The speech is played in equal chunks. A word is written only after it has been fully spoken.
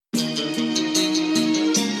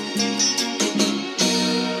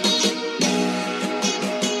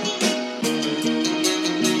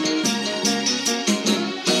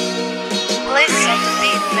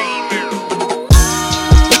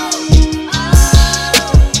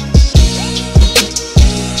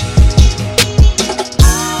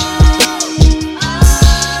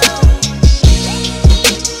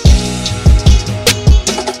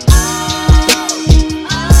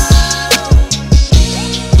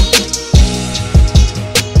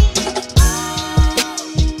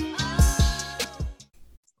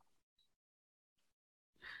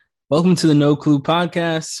Welcome to the No Clue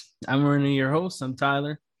podcast. I'm one of your hosts. I'm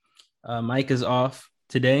Tyler. Mike is off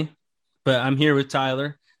today, but I'm here with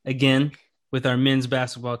Tyler again with our men's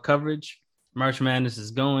basketball coverage. March Madness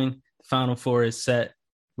is going. The Final Four is set.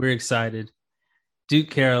 We're excited. Duke,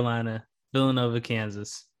 Carolina, Villanova,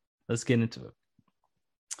 Kansas. Let's get into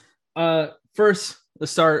it. First,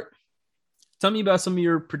 let's start. Tell me about some of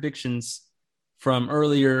your predictions from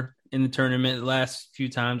earlier in the tournament, the last few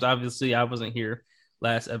times. Obviously, I wasn't here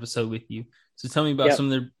last episode with you. So tell me about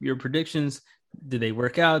some of your predictions. Did they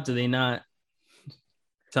work out? Did they not?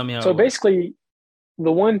 Tell me how So it was. basically,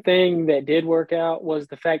 the one thing that did work out was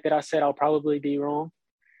the fact that I said I'll probably be wrong.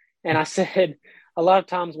 And I said a lot of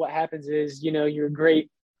times what happens is, your great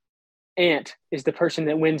aunt is the person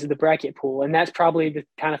that wins the bracket pool. And that's probably the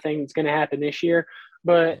kind of thing that's going to happen this year.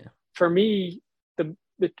 But for me,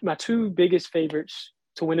 my two biggest favorites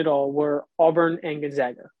to win it all were Auburn and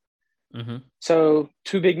Gonzaga. Mm-hmm. So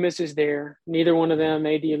two big misses there. Neither one of them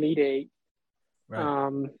made the Elite Eight.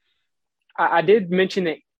 Right. I did mention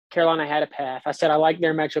that Carolina had a path. I said I like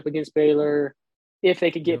their matchup against Baylor. If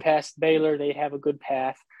they could get past Baylor, they'd have a good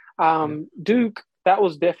path. Duke, that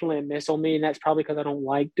was definitely a miss on me, and that's probably because I don't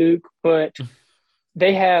like Duke. But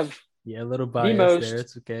they have a little bias there.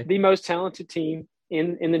 It's okay. the most talented team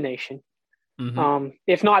in the nation. Mm-hmm.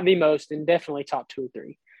 If not the most, then definitely top 2 or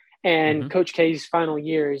 3. And Coach K's final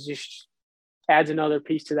year is just adds another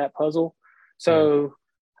piece to that puzzle. So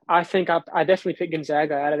I think I definitely picked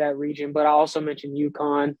Gonzaga out of that region, but I also mentioned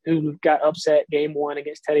UConn, who got upset game 1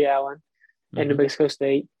 against Teddy Allen and New Mexico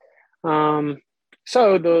State. So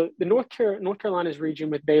the North Carolina's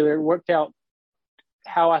region with Baylor worked out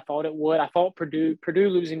how I thought it would. I thought Purdue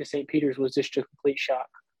losing to St. Peter's was just a complete shock.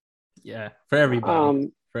 Yeah, for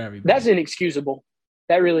everybody. That's inexcusable.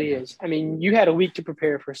 That really is. I mean, you had a week to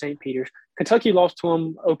prepare for St. Peter's. Kentucky lost to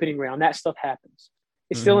them opening round. That stuff happens.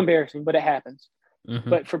 It's still embarrassing, but it happens.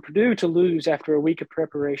 But for Purdue to lose after a week of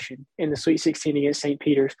preparation in the Sweet 16 against St.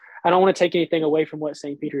 Peter's, I don't want to take anything away from what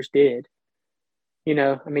St. Peter's did.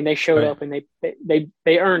 I mean, they showed up and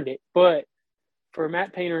they earned it. But for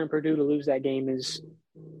Matt Painter and Purdue to lose that game is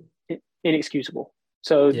inexcusable.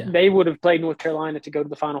 So they would have played North Carolina to go to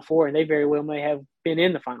the Final Four, and they very well may have been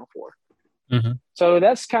in the Final Four. So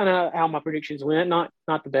that's kind of how my predictions went. Not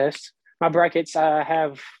the best. My brackets, I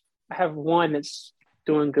have one that's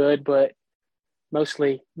doing good, but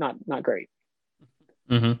mostly not great.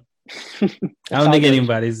 I don't think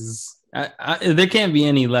anybody's. There can't be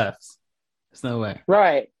any left. There's no way.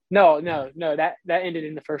 Right? No. That ended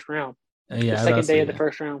in the first round. The second day of the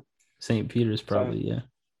first round. St. Peter's probably.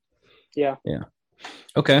 So, yeah.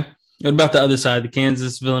 Okay. What about the other side, the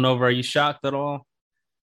Kansas Villanova? Are you shocked at all?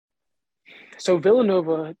 So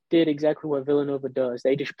Villanova did exactly what Villanova does.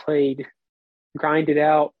 They just grinded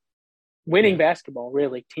out, winning basketball,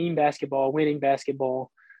 really. Team basketball, winning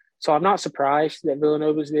basketball. So I'm not surprised that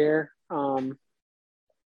Villanova's there. I'm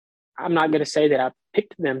not going to say that I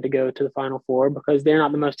picked them to go to the Final Four because they're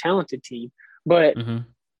not the most talented team. But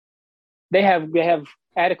they have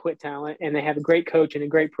adequate talent, and they have a great coach and a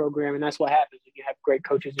great program, and that's what happens when you have great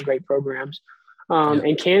coaches and great programs.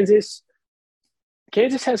 And Kansas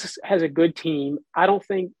has a good team. I don't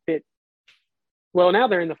think that – well, now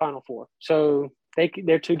they're in the Final Four. So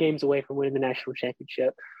they're 2 games away from winning the national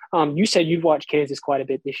championship. You said you've watched Kansas quite a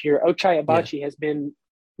bit this year. Ochai Agbaji has been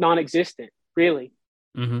non-existent, really,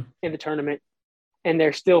 in the tournament, and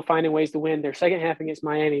they're still finding ways to win. Their second half against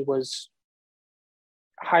Miami was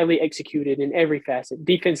highly executed in every facet,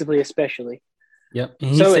 defensively especially. Yep,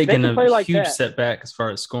 and he's taken a huge setback as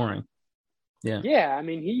far as scoring. Yeah. I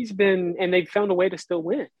mean, he's been, and they've found a way to still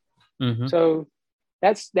win. So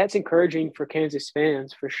that's encouraging for Kansas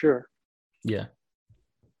fans for sure. Yeah.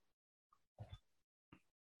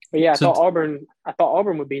 But yeah, I thought Auburn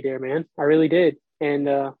would be there, man. I really did, and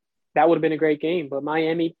that would have been a great game. But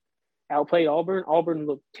Miami outplayed Auburn. Auburn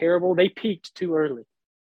looked terrible. They peaked too early,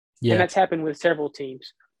 and that's happened with several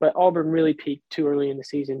teams. But Auburn really peaked too early in the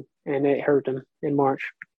season, and it hurt them in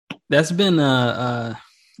March. That's been a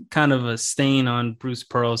kind of a stain on Bruce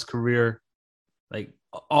Pearl's career, like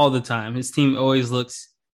all the time. His team always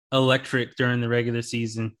looks electric during the regular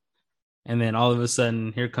season, and then all of a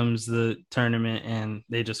sudden here comes the tournament and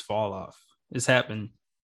they just fall off. It's happened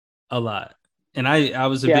a lot. And I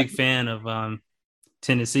was a big fan of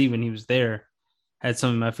Tennessee when he was there. Had some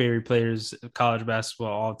of my favorite players of college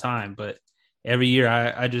basketball all the time, but every year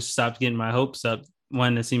I just stopped getting my hopes up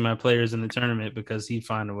wanting to see my players in the tournament because he'd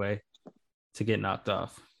find a way to get knocked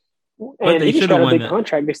off. But they should have won the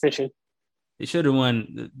contract extension. They should have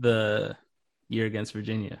won the year against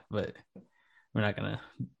Virginia, but we're not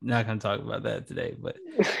gonna talk about that today. But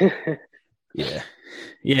yeah,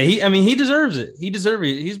 Yeah, he deserves it. He deserves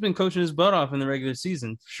it. He's been coaching his butt off in the regular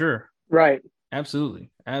season, for sure. Right.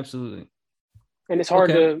 Absolutely. Absolutely. And it's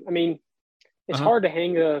hard Okay. to, I mean, it's Uh-huh. hard to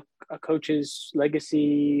hang a coach's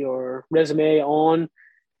legacy or resume on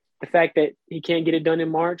the fact that he can't get it done in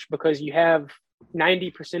March because you have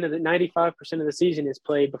 90% of the 95% of the season is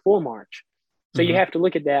played before March. So you Mm-hmm. have to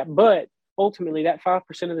look at that. But ultimately, that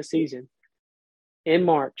 5% of the season in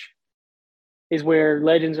March is where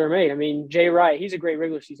legends are made. I mean, Jay Wright, he's a great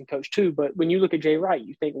regular season coach too. But when you look at Jay Wright,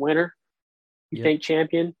 you think winner, you Yep. think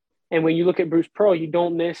champion. And when you look at Bruce Pearl, you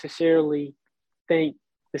don't necessarily think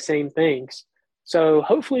the same things. So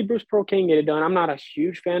hopefully Bruce Pearl can get it done. I'm not a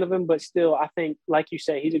huge fan of him, but still, I think, like you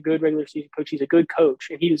say, he's a good regular season coach. He's a good coach,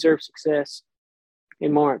 and he deserves success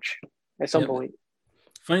in March at some Yep. point.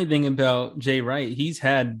 Funny thing about Jay Wright, he's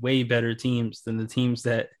had way better teams than the teams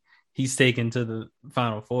that he's taken to the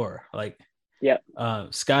Final Four. Like Yeah,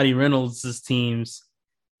 Scotty Reynolds' teams,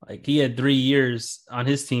 like he had 3 years on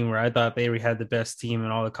his team where I thought they had the best team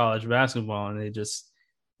in all of college basketball, and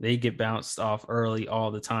they get bounced off early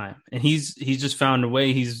all the time. And he's just found a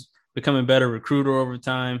way. He's become a better recruiter over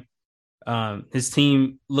time. His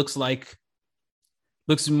team looks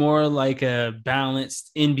more like a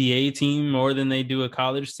balanced NBA team more than they do a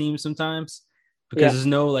college team sometimes because yeah, there's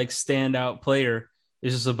no like standout player.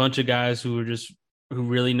 It's just a bunch of guys who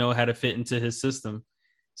really know how to fit into his system.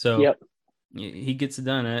 So yep, he gets it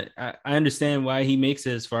done. I understand why he makes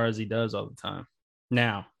it as far as he does all the time.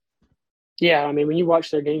 Now, yeah. I mean, when you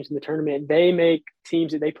watch their games in the tournament, they make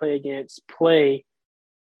teams that they play against play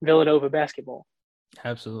Villanova basketball.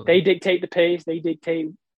 absolutely. They dictate the pace. They dictate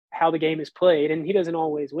how the game is played, and he doesn't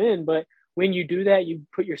always win. But when you do that, you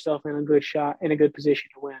put yourself in a good shot in a good position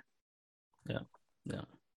to win. Yeah. Yeah.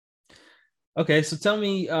 Okay, so tell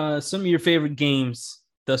me some of your favorite games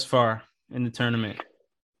thus far in the tournament.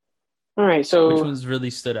 All right, Which so ones really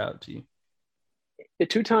stood out to you? the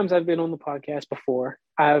two times I've been on the podcast before,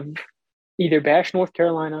 I've either bashed North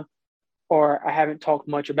Carolina or I haven't talked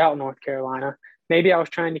much about North Carolina. Maybe I was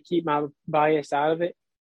trying to keep my bias out of it,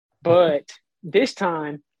 but this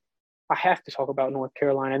time I have to talk about North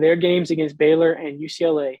Carolina. Their games against Baylor and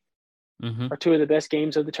UCLA Mm-hmm. are two of the best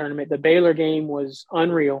games of the tournament. The Baylor game was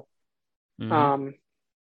unreal. Mm-hmm. Um,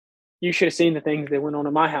 you should have seen the things that went on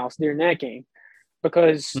in my house during that game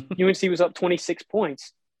because UNC was up 26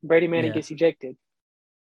 points. Brady Manning Yeah. gets ejected.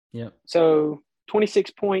 Yep. So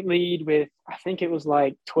 26-point lead with, I think it was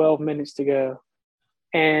like 12 minutes to go.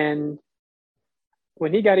 And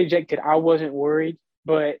when he got ejected, I wasn't worried,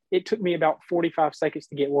 but it took me about 45 seconds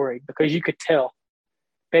to get worried because you could tell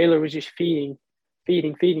Baylor was just feeding.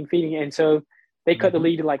 And so they cut the Mm-hmm.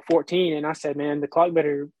 lead to like 14. And I said, man, the clock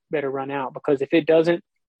better run out because if it doesn't,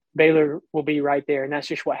 Baylor will be right there. And that's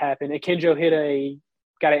just what happened. Akinjo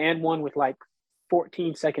got an and one with like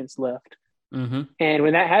 14 seconds left. Mm-hmm. And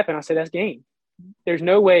when that happened, I said, that's game. There's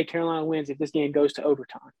no way Carolina wins if this game goes to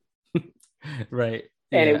overtime. Right.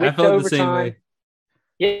 And Yeah. it I went to felt the same overtime. way.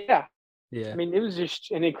 Yeah. I Yeah. mean, it was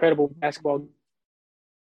just an incredible basketball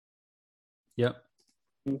Yep.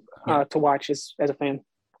 Yep. to watch as a fan.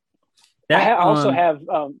 That Also have,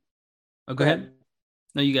 oh, go go ahead. ahead.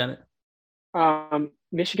 No, you got it.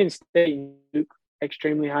 Michigan State, Duke,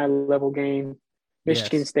 extremely high level game.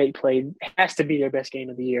 Michigan Yes. State played, has to be their best game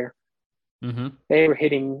of the year. Mm-hmm. They were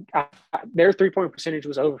hitting, their 3-point percentage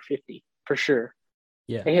was over 50 for sure.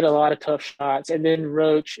 Yeah. They hit a lot of tough shots. And then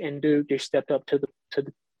Roach and Duke just stepped up to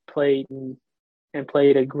the plate and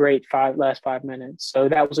played a great last 5 minutes. So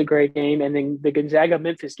that was a great game. And then the Gonzaga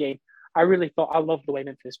Memphis game, I loved the way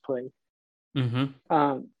Memphis played. Mm-hmm.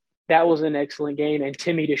 Um, that was an excellent game. And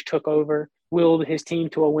Timmy just took over, willed his team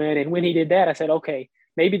to a win. And when he did that, I said, okay,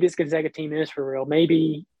 maybe this Gonzaga team is for real.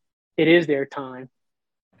 Maybe it is their time.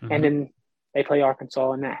 And Mm-hmm. then they play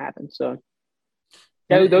Arkansas, and that happened. So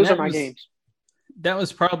And those are my games. that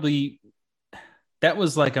was probably that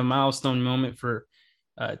was like a milestone moment for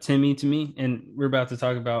Timmy to me. And we're about to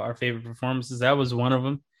talk about our favorite performances. That was one of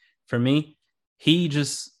them for me. He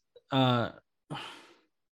just uh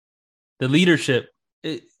the leadership.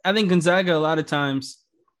 I think Gonzaga a lot of times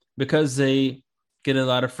because they get a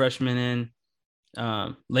lot of freshmen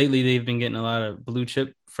in. Lately, they've been getting a lot of blue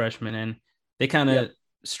chip freshmen in. They kind Yep. of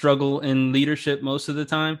struggle in leadership most of the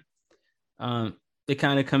time. They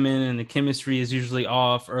kind of come in and the chemistry is usually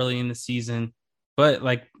off early in the season. But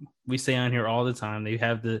like we say on here all the time, they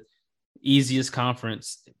have the easiest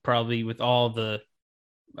conference probably with all the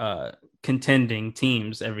contending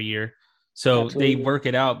teams every year. So they Absolutely. work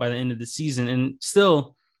it out by the end of the season. And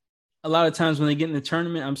still, a lot of times when they get in the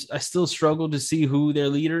tournament, I still struggle to see who their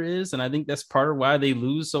leader is. And I think that's part of why they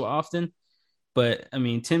lose so often. But I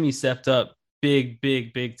mean, Timmy stepped up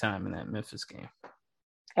big time in that Memphis game.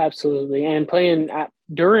 Absolutely. And playing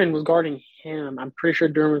Duran was guarding him. I'm pretty sure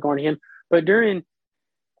Duran was guarding him. But Duran,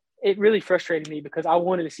 it really frustrated me because I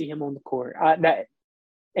wanted to see him on the court.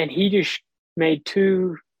 And he just made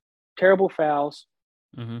two terrible fouls.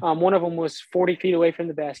 One of them was 40 feet away from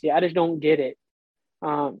the basket. I just don't get it.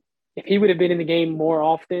 If he would have been in the game more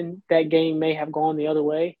often, that game may have gone the other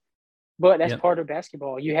way. But that's part of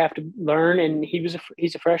basketball. You have to learn, and he's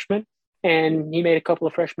a freshman, and he made a couple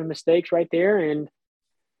of freshman mistakes right there, and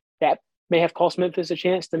that may have cost Memphis a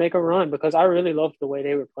chance to make a run because I really loved the way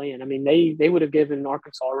they were playing. I mean, they would have given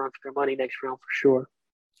Arkansas a run for their money next round for sure.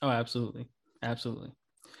 Oh, absolutely.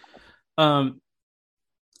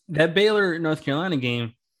 That Baylor North Carolina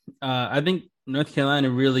game, I think North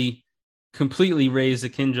Carolina really completely raised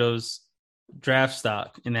Akinjo's draft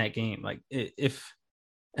stock in that game. Like if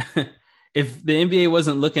if the NBA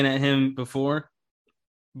wasn't looking at him before,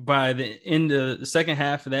 by the end of the second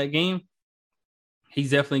half of that game,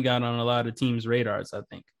 he's definitely got on a lot of teams' radars, I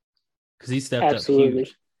think, because he stepped up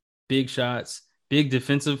huge. Big shots, big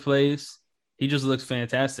defensive plays. He just looks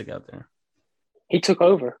fantastic out there. He took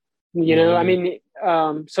over. I mean,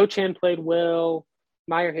 Sochan played well.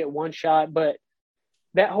 Meyer hit one shot, but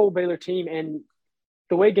that whole Baylor team and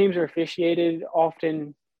the way games are officiated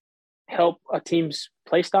often help a team's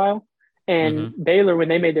play style. And Baylor, when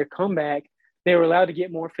they made their comeback, they were allowed to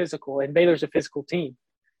get more physical, and Baylor's a physical team.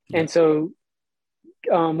 And so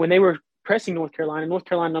when they were pressing North Carolina,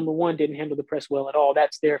 number one, didn't handle the press well at all.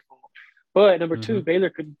 That's their fault. But number two, Baylor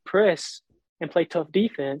could press and play tough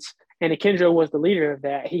defense, and Akinjo was the leader of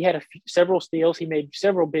that. He had several steals. He made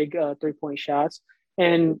several big three-point shots.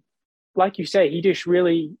 And like you say, he just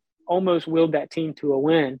really almost willed that team to a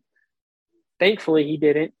win. Thankfully, he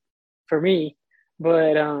didn't for me,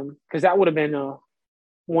 but because that would have been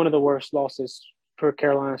one of the worst losses for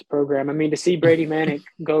Carolina's program. I mean, to see Brady Manick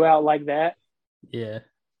go out like that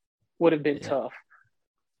would have been tough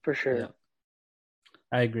for sure. Yeah.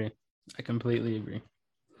 I agree. I completely agree.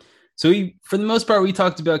 So for the most part, we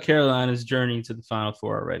talked about Carolina's journey to the Final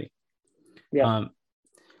Four already. Yeah.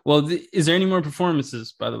 Is there any more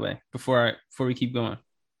performances, by the way, before we keep going?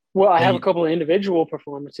 Well, I have a couple of individual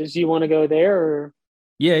performances. Do you want to go there or?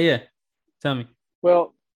 Yeah. Tell me.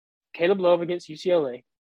 Well, Caleb Love against UCLA.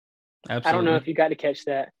 Absolutely. I don't know if you got to catch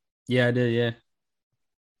that. Yeah, I did. Yeah.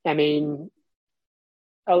 I mean,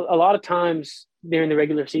 a lot of times during the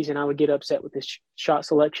regular season, I would get upset with this shot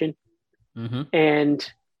selection.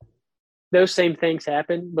 And those same things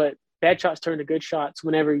happen, but bad shots turn to good shots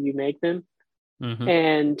whenever you make them.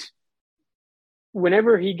 And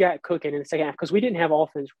whenever he got cooking in the second half, because we didn't have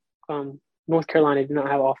offense, North Carolina did not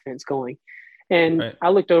have offense going. And I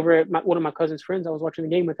looked over at one of my cousin's friends I was watching the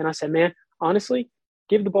game with, and I said, man, honestly,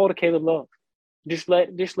 give the ball to Caleb Love. Just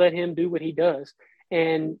let him do what he does.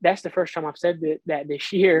 And that's the first time I've said that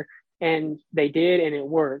this year, and they did, and it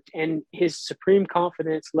worked. And his supreme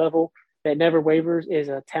confidence level that never wavers is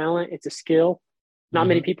a talent. It's a skill. Not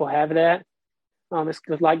many people have that. It's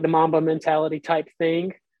like the Mamba mentality type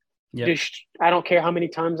thing. Just, I don't care how many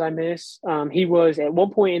times I miss. He was, at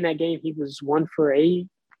one point in that game, he was 1 for 8,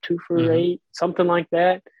 2 for 8, something like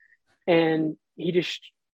that. And he just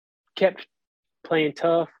kept playing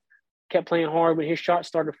tough, kept playing hard. When his shot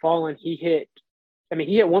started falling, he hit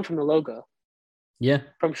one from the logo. Yeah.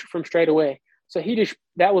 From straight away. So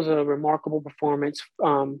that was a remarkable performance.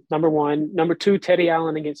 Number one. Number two, Teddy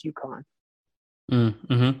Allen against UConn.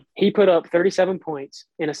 He put up 37 points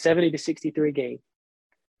in a 70-63 game.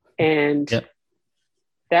 And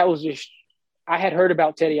that was just, I had heard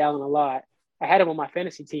about Teddy Allen a lot. I had him on my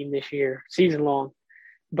fantasy team this year, season long,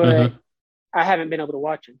 but I haven't been able to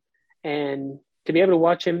watch him. And to be able to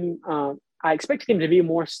watch him, I expected him to be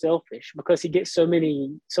more selfish because he gets so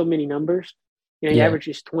many numbers. He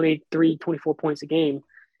averages 23, 24 points a game.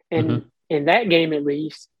 And in that game, at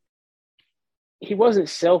least, he wasn't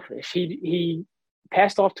selfish. He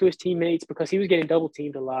passed off to his teammates because he was getting double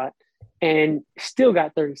teamed a lot and still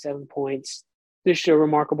got 37 points. Just a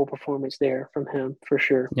remarkable performance there from him for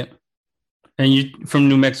sure. Yep. And you from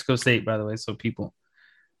New Mexico State, by the way, so people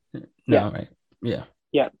know, right? Yeah.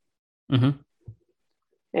 Yeah. And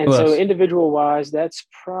so individual-wise, that's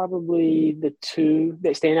probably the two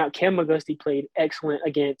that stand out. Cam McGusty played excellent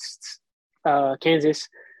against Kansas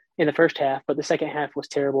in the first half, but the second half was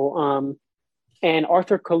terrible. And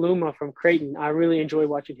Arthur Kaluma from Creighton, I really enjoy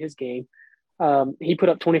watching his game. He put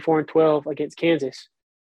up 24 and 12 against Kansas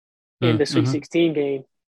in the Sweet 16 game.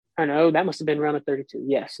 I know that must have been round of 32.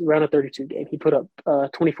 Yes, round of 32 game. He put up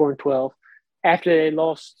 24 and 12 after they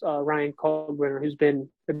lost Ryan Kalkbrenner, who's been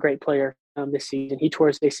a great player this season. He tore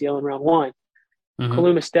his ACL in round one. Mm-hmm.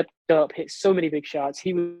 Kaluma stepped up, hit so many big shots.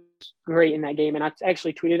 He was great in that game. And I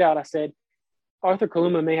actually tweeted out, I said, Arthur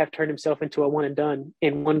Kaluma may have turned himself into a one and done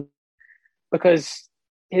in one because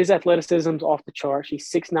his athleticism's off the charts. He's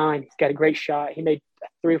 6'9". He's got a great shot. He made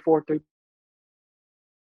 3 or 4 3.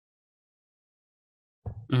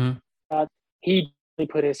 Mm-hmm. He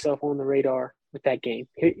put himself on the radar with that game.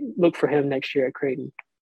 Look for him next year at Creighton.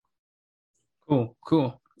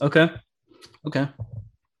 Cool. Okay.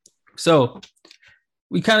 So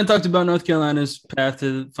we kind of talked about North Carolina's path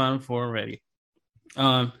to the Final Four already.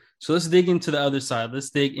 So let's dig into the other side. Let's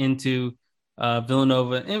dig into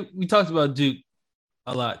Villanova. And we talked about Duke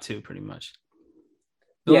a lot too, pretty much.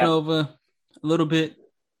 Villanova, a little bit.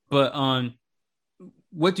 But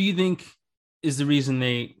what do you think is the reason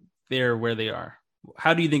they're where they are?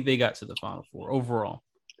 How do you think they got to the Final Four overall?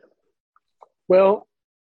 Well,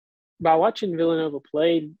 by watching Villanova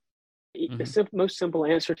play, the most simple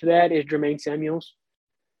answer to that is Jermaine Samuels.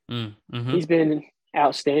 Mm-hmm. He's been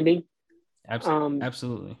outstanding.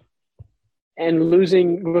 Absolutely. And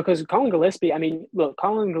losing because Colin Gillespie,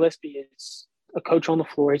 Colin Gillespie is a coach on the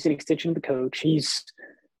floor. He's an extension of the coach. He's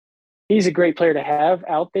a great player to have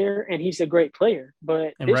out there, and he's a great player.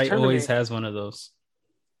 But and Wright always has one of those.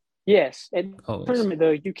 Yes. At the tournament,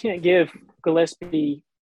 though, you can't give Gillespie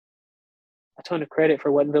a ton of credit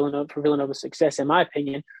for Villanova's success, in my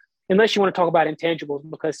opinion, unless you want to talk about intangibles,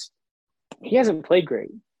 because he hasn't played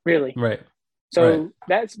great, really. Right. So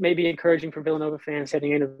that's maybe encouraging for Villanova fans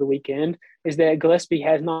heading into the weekend is that Gillespie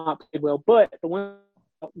has not played well. But the one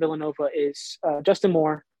Villanova is Justin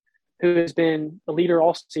Moore, who has been a leader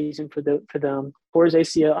all season for them for his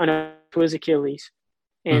ACL, for his Achilles,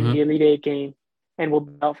 and the Elite Eight game, and will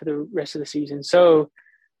be out for the rest of the season. So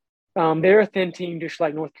they're a thin team, just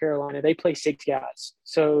like North Carolina. They play 6 guys,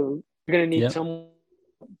 so you're going to need someone.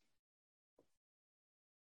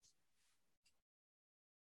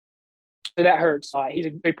 So that hurts. He's a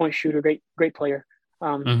great point shooter, great player.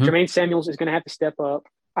 Jermaine Samuels is going to have to step up.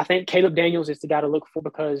 I think Caleb Daniels is the guy to look for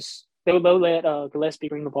because they'll let Gillespie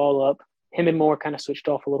bring the ball up. Him and Moore kind of switched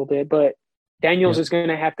off a little bit, but Daniels is going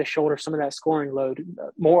to have to shoulder some of that scoring load.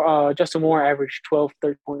 Justin Moore averaged 12,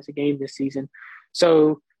 13 points a game this season.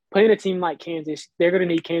 So playing a team like Kansas, they're going to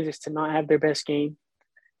need Kansas to not have their best game,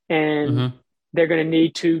 and they're going to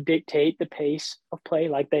need to dictate the pace of play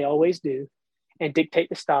like they always do and dictate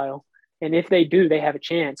the style. And if they do, they have a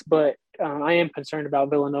chance. But I am concerned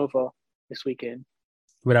about Villanova this weekend.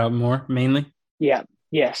 Without Moore, mainly? Yeah.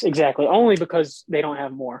 Yes, exactly. Only because they don't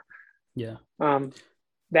have Moore. Yeah.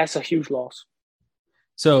 That's a huge loss.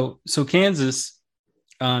 So Kansas,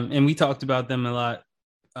 and we talked about them a lot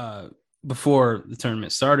before the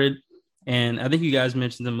tournament started. And I think you guys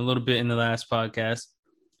mentioned them a little bit in the last podcast.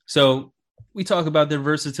 So we talk about their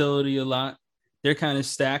versatility a lot. They're kind of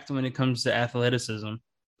stacked when it comes to athleticism.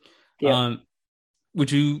 Yeah.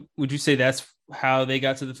 Would you say that's how they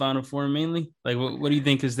got to the Final Four mainly? Like, what do you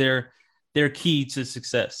think is their key to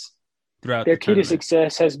success throughout their the key tournament? To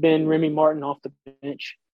success has been Remy Martin off the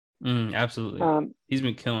bench. Absolutely. He's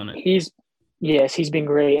been killing it. He's been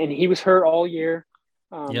great, and he was hurt all year.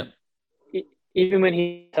 Even when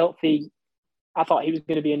he's healthy, I thought he was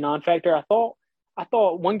going to be a non-factor. I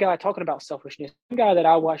thought one guy, talking about selfishness, one guy that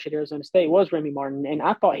I watched at Arizona State was Remy Martin, and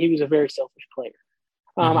I thought he was a very selfish player.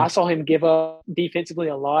 I saw him give up defensively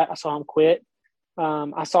a lot. I saw him quit.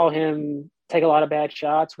 I saw him take a lot of bad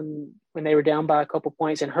shots when they were down by a couple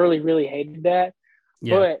points, and Hurley really hated that.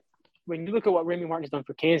 Yeah. But when you look at what Remy Martin has done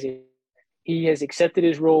for Kansas, he has accepted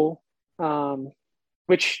his role,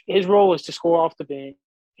 which his role is to score off the bench.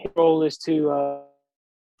 His role is to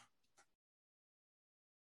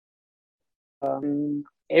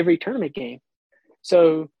every tournament game.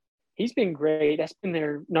 So he's been great. That's been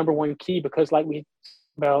their number one key because, like we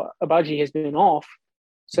about, Abaji has been off.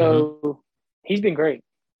 So he's been great.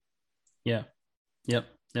 Yeah. Yep.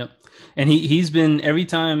 And he's been, every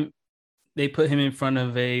time they put him in front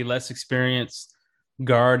of a less experienced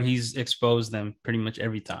guard, he's exposed them pretty much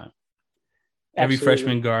every time. Every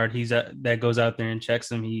freshman guard that goes out there and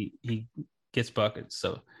checks him, he gets buckets.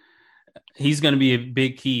 So he's going to be a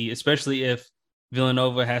big key, especially if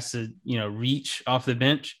Villanova has to, reach off the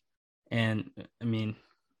bench. And I mean,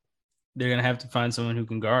 they're going to have to find someone who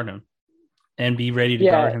can guard him and be ready to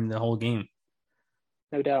guard him the whole game.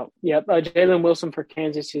 No doubt. Yep. Jalen Wilson for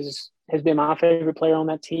Kansas has been my favorite player on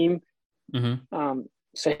that team.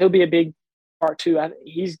 So he'll be a big part too.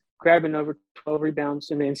 He's grabbing over 12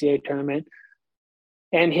 rebounds in the NCAA tournament,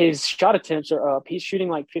 and his shot attempts are up. He's shooting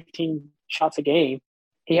like 15 shots a game.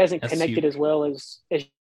 He hasn't connected as well as you'd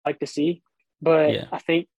like to see, but I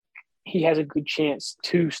think he has a good chance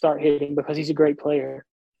to start hitting because he's a great player.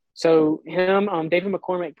 So David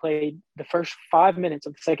McCormick played the first 5 minutes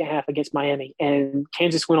of the second half against Miami, and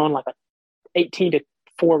Kansas went on like a 18-4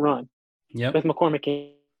 run Yep. with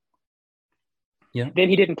McCormick. Yeah. Then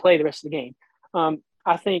he didn't play the rest of the game.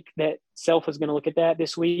 I think that Self is going to look at that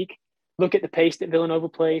this week. Look at the pace that Villanova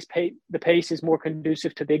plays. The pace is more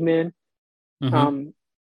conducive to big men.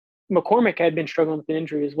 Mm-hmm. McCormick had been struggling with an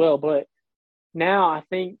injury as well, but now I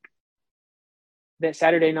think that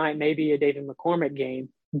Saturday night may be a David McCormick game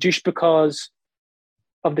just because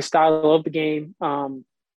of the style of the game.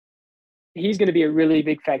 He's going to be a really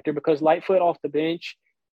big factor because Lightfoot off the bench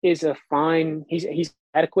is a fine. He's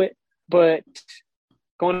adequate, but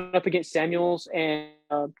going up against Samuels and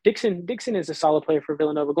Dixon is a solid player for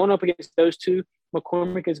Villanova. Going up against those two,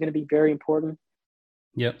 McCormick is going to be very important.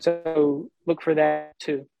 Yep. So look for that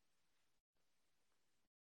too.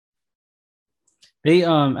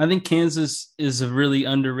 I think Kansas is a really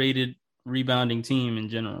underrated rebounding team in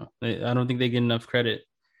general. I don't think they get enough credit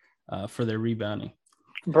for their rebounding.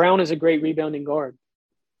 Brown is a great rebounding guard.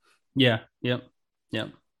 Yeah. Yep.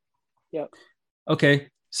 Okay.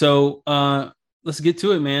 So let's get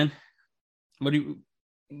to it, man. What do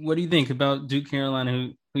you think about Duke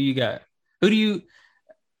Carolina? Who you got?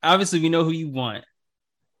 Obviously we know who you want.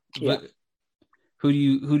 Yeah. But who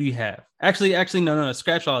do you have? Actually, no.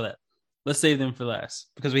 Scratch all that. Let's save them for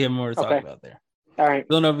last because we have more to talk about there. All right.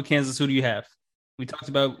 Villanova, Kansas, who do you have? We talked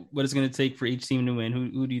about what it's going to take for each team to win.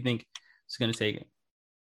 Who do you think is going to take it?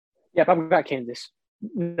 Yep, I've got Kansas.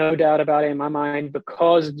 No doubt about it in my mind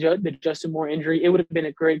because the Justin Moore injury, it would have been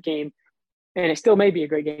a great game, and it still may be a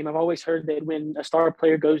great game. I've always heard that when a star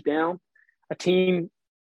player goes down, a team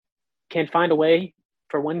can find a way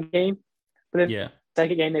for one game, but then the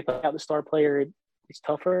second game they play out the star player, it's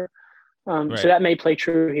tougher. Right. So that may play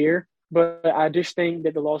true here, but I just think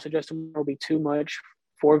that the loss of Justin Moore will be too much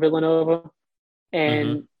for Villanova,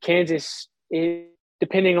 and Kansas,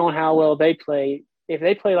 depending on how well they play. If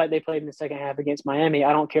they play like they played in the second half against Miami,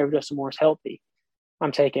 I don't care if Justin Moore's healthy.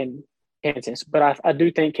 I'm taking Kansas. But I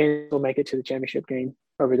do think Kansas will make it to the championship game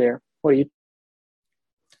over there. What do you?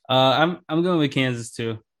 I'm going with Kansas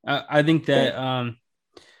too. I think that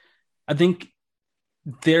I think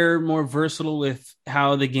they're more versatile with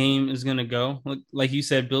how the game is going to go. Like you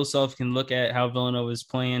said, Bill Self can look at how Villanova is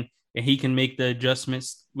playing, and he can make the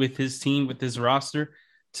adjustments with his team, with his roster,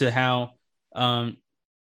 to how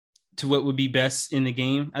to what would be best in the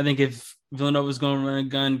game. I think if Villanova is going to run a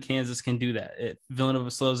gun, Kansas can do that. If Villanova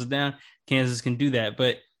slows it down, Kansas can do that.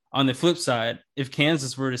 But on the flip side, if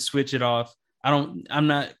Kansas were to switch it off, I'm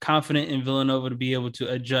not confident in Villanova to be able to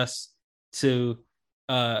adjust to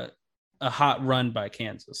a hot run by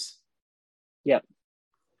Kansas. Yep.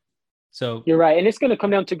 So you're right. And it's going to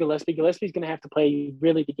come down to Gillespie. Gillespie's going to have to play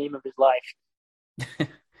really the game of his life.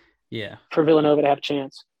 Yeah. For Villanova to have a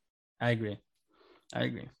chance. I agree.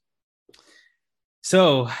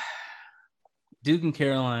 So, Duke and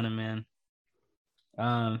Carolina, man.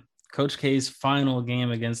 Coach K's final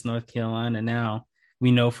game against North Carolina. Now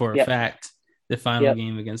we know for a fact the final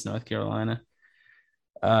game against North Carolina.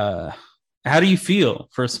 How do you feel,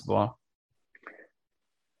 first of all?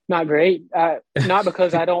 Not great. Not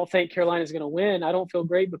because I don't think Carolina is going to win. I don't feel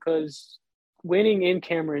great because winning in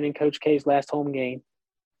Cameron in Coach K's last home game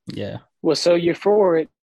was so euphoric.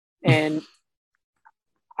 And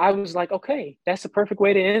I was like, okay, that's the perfect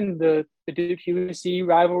way to end the Duke UNC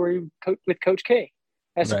rivalry with Coach K.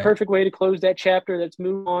 That's the perfect way to close that chapter. Let's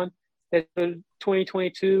move on. That's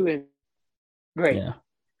 2022 and great. Yeah.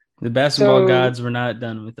 The basketball gods were not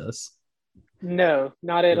done with us. No,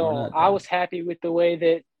 not at all. I was happy with the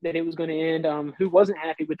way that it was going to end. Who wasn't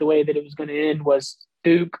happy with the way that it was going to end was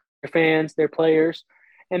Duke, their fans, their players.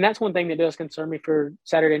 And that's one thing that does concern me for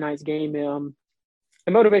Saturday night's game.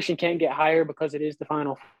 The motivation can't get higher because it is the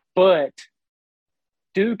final. But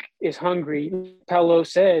Duke is hungry. Paolo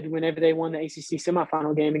said whenever they won the ACC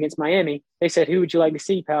semifinal game against Miami, they said, who would you like to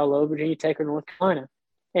see, Paolo, Virginia Tech or North Carolina?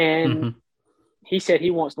 And he said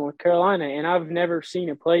he wants North Carolina. And I've never seen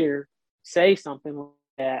a player say something like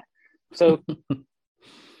that. So,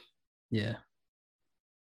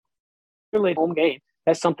 really home game.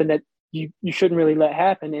 That's something that you shouldn't really let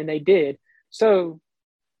happen, and they did. So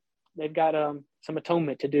they've got some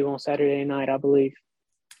atonement to do on Saturday night, I believe.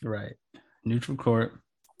 Right, neutral court.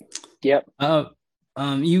 Yep.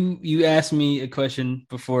 You asked me a question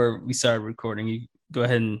before we started recording. You go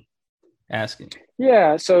ahead and ask it.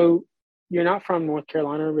 Yeah. So you're not from North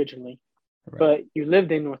Carolina originally, but you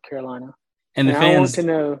lived in North Carolina. And the fans I want to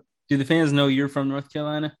know. Do the fans know you're from North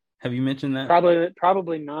Carolina? Have you mentioned that?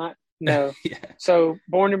 Probably not. No. So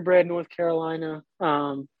born and bred North Carolina.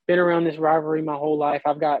 Been around this rivalry my whole life.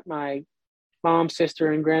 I've got my mom,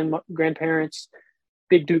 sister, and grandparents,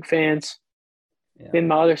 big Duke fans. Yeah. Then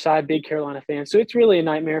my other side, big Carolina fans. So it's really a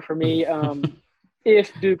nightmare for me.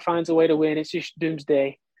 If Duke finds a way to win, it's just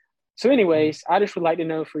doomsday. So, anyways, I just would like to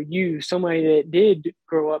know for you, somebody that did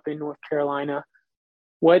grow up in North Carolina,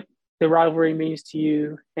 what the rivalry means to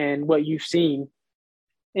you and what you've seen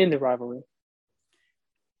in the rivalry.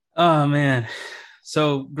 Oh man.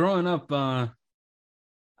 So growing up,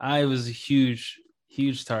 I was a huge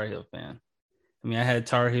Tar Heel fan. I mean, I had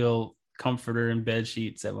Tar Heel comforter and bed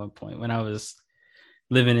sheets at one point when I was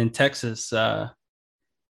living in Texas,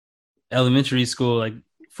 elementary school, like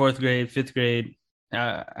fourth grade, fifth grade.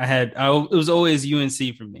 It was always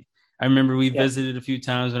UNC for me. I remember we Yep. visited a few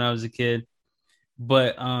times when I was a kid,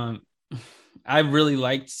 but I really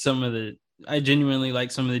liked I genuinely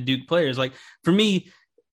liked some of the Duke players. Like for me,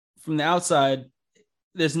 from the outside,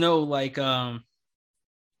 there's no like, I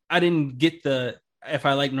didn't get if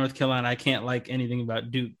I like North Carolina, I can't like anything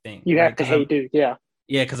about Duke thing, You right? have to hate Duke. Yeah.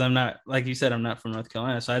 Yeah, because I'm not, like you said, I'm not from North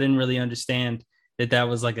Carolina, so I didn't really understand that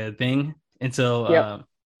was like a thing until Yep.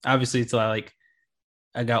 obviously until I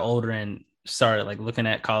got older and started like looking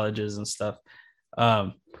at colleges and stuff.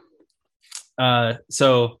 Um,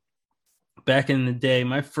 so back in the day,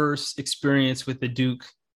 my first experience with the Duke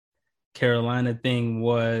Carolina thing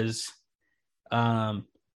was JJ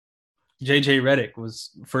Redick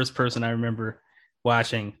was the first person I remember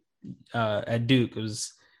watching at Duke. It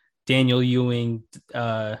was Daniel Ewing,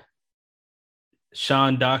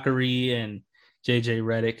 Sean Dockery, and JJ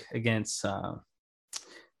Redick against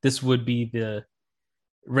this would be the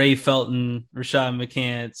Ray Felton, Rashad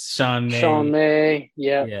McCants, Sean Sean May, May.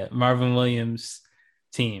 Yep. yeah, Marvin Williams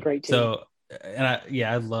team. Great team. So, and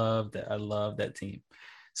I love that. I love that team.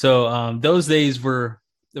 So those days were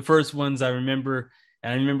the first ones I remember,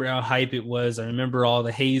 and I remember how hype it was. I remember all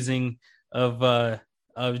the hazing of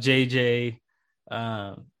JJ.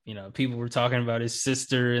 People were talking about his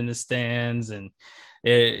sister in the stands, and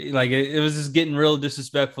it was just getting real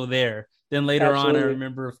disrespectful there. Then later on, I Absolutely.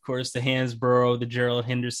 remember, of course, the Hansborough, the Gerald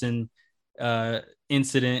Henderson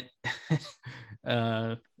incident,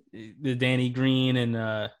 the Danny Green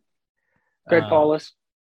and Greg Paulus.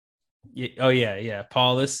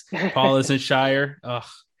 Paulus and Shire. Oh,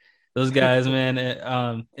 those guys, man.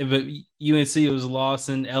 But UNC was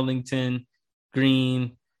Lawson, Ellington,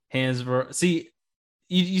 Green, Hansborough. See,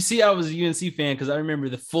 you see, I was a UNC fan because I remember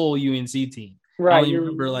the full UNC team. I Right. only You're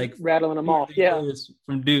remember like rattling them off. Yeah. players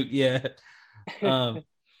from Duke. Yeah. But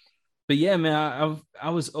yeah, man, I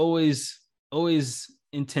was always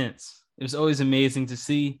intense. It was always amazing to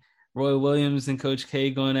see Roy Williams and Coach K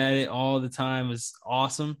going at it all the time. It was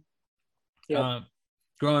awesome. Yep.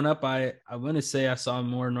 Growing up, I want to say I saw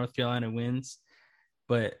more North Carolina wins,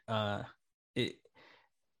 but it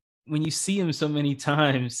when you see him so many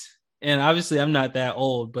times, and obviously I'm not that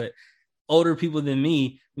old, but older people than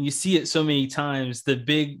me, when you see it so many times, the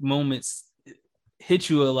big moments hit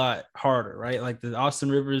you a lot harder, right? Like the Austin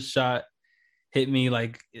Rivers shot hit me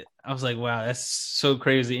like, I was like, wow, that's so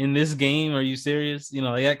crazy. In this game, are you serious?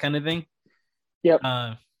 Like that kind of thing. Yep.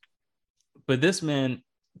 But this, man,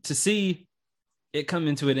 to see it come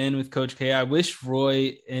into an end with Coach K, I wish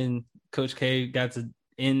Roy and Coach K got to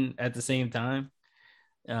end at the same time,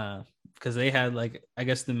 because they had, like, I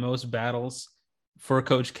guess the most battles for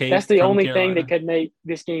Coach K That's the from only thing that Carolina. could make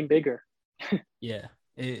this game bigger. Yeah,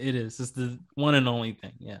 it is. It's the one and only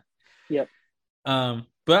thing. Yeah. Yep.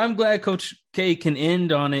 But I'm glad Coach K can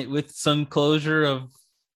end on it with some closure of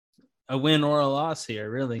a win or a loss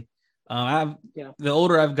here, really. The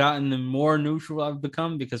older I've gotten, the more neutral I've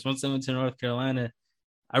become, because once I went to North Carolina,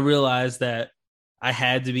 I realized that I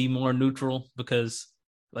had to be more neutral, because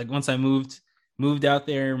like once I moved out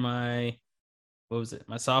there my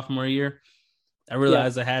sophomore year, I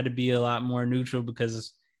realized I had to be a lot more neutral,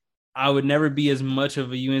 because I would never be as much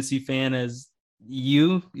of a UNC fan as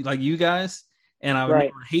you guys, and I would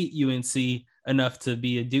never hate UNC enough to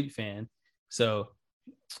be a Duke fan. So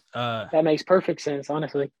that makes perfect sense,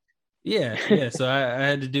 honestly. Yeah. So I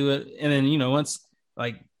had to do it, and then once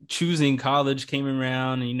like choosing college came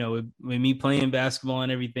around, and with me playing basketball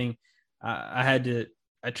and everything, I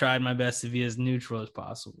tried my best to be as neutral as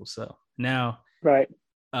possible. So now,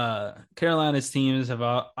 Carolina's teams have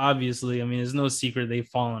obviously, I mean, there's no secret they've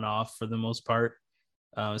fallen off for the most part,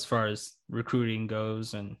 as far as recruiting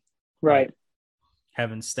goes, and like,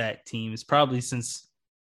 having stacked teams probably since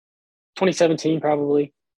 2017,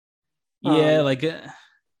 probably. Yeah,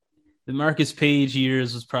 the Marcus Page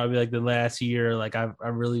years was probably like the last year. Like I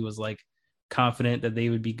really was like confident that they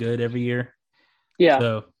would be good every year. Yeah.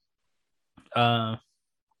 So,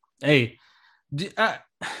 hey, I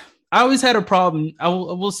always had a problem. I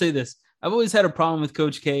will say this: I've always had a problem with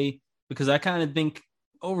Coach K because I kind of think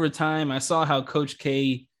over time I saw how Coach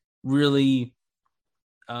K really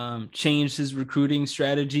changed his recruiting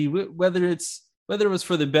strategy, whether it was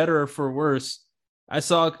for the better or for worse. I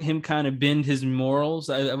saw him kind of bend his morals.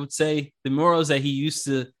 I would say the morals that he used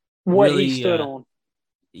to What he really, stood on.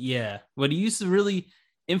 yeah, what he used to really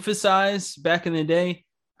emphasize back in the day.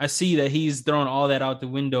 I see that he's thrown all that out the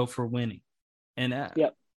window for winning, and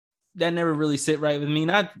Yep. that never really sit right with me.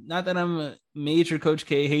 Not that I'm a major Coach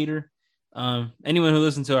K hater. Anyone who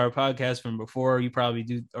listened to our podcast from before, you probably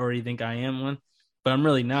do already think I am one, but I'm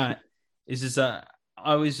really not. It's just I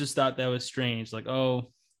always just thought that was strange. Like,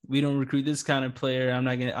 oh, we don't recruit this kind of player.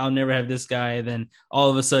 I'll never have this guy. And then all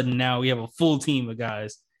of a sudden now we have a full team of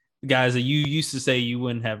guys that you used to say you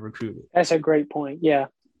wouldn't have recruited. That's a great point. Yeah.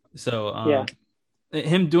 So Yeah.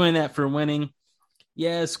 him doing that for winning,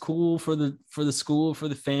 yeah, it's cool for the school, for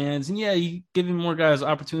the fans, and yeah, you giving more guys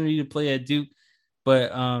opportunity to play at Duke,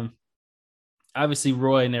 but obviously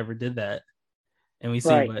Roy never did that, and we see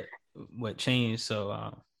Right. what changed. So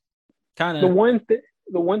The kind of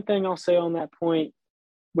the one thing I'll say on that point,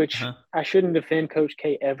 which I shouldn't defend Coach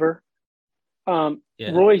K ever.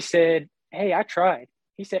 yeah. Roy said, "Hey, I tried."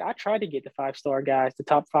 He said, "I tried to get the 5-star guys, the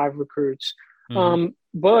top 5 recruits."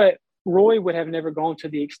 But Roy would have never gone to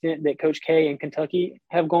the extent that Coach K and Kentucky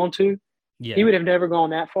have gone to. Yeah. He would have never gone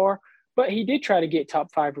that far. But he did try to get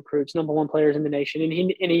top 5 recruits, number 1 players in the nation,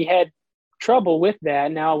 and he had trouble with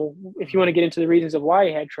that. Now, if you want to get into the reasons of why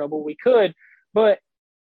he had trouble, we could, but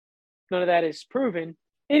none of that is proven.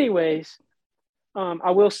 Anyways,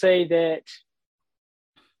 I will say that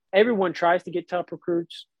everyone tries to get top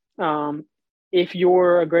recruits. If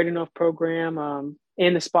you're a great enough program,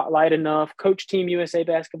 in the spotlight enough, coach Team USA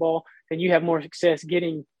basketball, then you have more success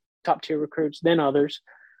getting top tier recruits than others.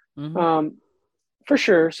 For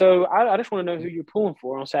sure. So I just want to know who you're pulling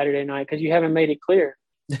for on Saturday night because you haven't made it clear.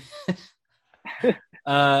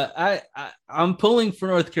 I'm pulling for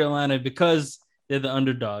North Carolina because they're the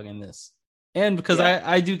underdog in this, and because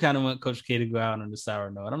I do kind of want Coach K to go out on the sour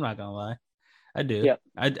note. I'm not gonna lie, I do. Yep.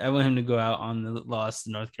 I want him to go out on the loss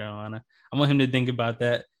to North Carolina. I want him to think about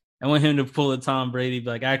that. I want him to pull a Tom Brady, be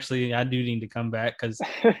like, actually, I do need to come back because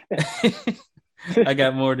I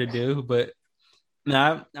got more to do. But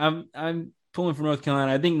no, I'm pulling for North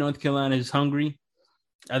Carolina. I think North Carolina is hungry.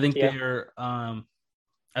 I think they're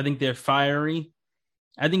fiery.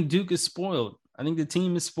 I think Duke is spoiled. I think the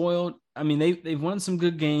team is spoiled. I mean, they've won some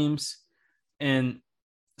good games, and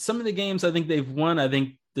some of the games I think they've won, I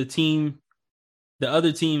think the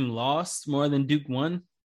other team lost more than Duke won.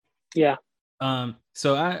 Yeah.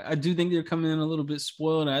 So I do think they're coming in a little bit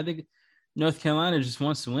spoiled. And I think North Carolina just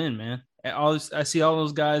wants to win, man. I see all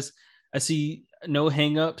those guys. I see no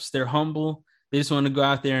hangups. They're humble. They just want to go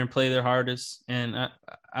out there and play their hardest, and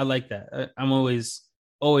I like that. I'm always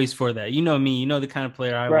for that. You know me. You know the kind of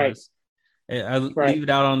player I was. I leave it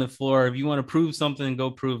out on the floor. If you want to prove something,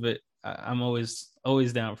 go prove it. I'm always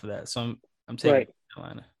down for that. So I'm taking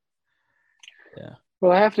Carolina. Yeah.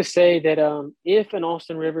 Well, I have to say that if an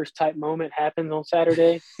Austin Rivers type moment happens on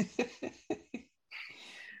Saturday,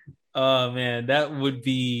 oh man, that would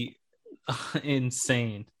be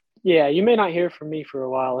insane. Yeah, you may not hear from me for a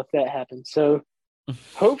while if that happens. So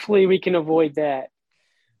hopefully we can avoid that.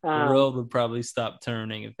 The world would probably stop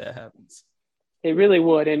turning if that happens. It really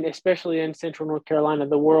would, and especially in Central North Carolina,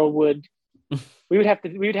 the world would. We would have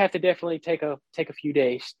to definitely take a few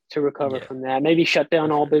days to recover from that. Maybe shut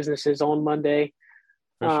down all businesses on Monday.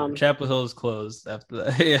 For sure. Chapel Hill is closed after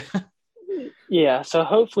that. Yeah. Yeah. So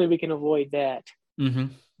hopefully we can avoid that.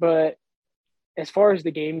 But as far as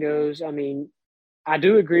the game goes, I mean, I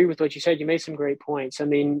do agree with what you said. You made some great points. I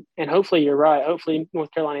mean, and hopefully you're right. Hopefully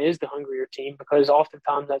North Carolina is the hungrier team because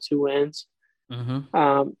oftentimes that's who wins.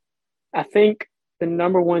 I think the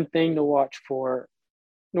number one thing to watch for,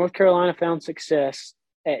 North Carolina found success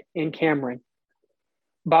in Cameron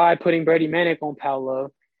by putting Brady Manick on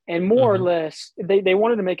Paolo. And more or less, they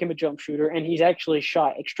wanted to make him a jump shooter, and he's actually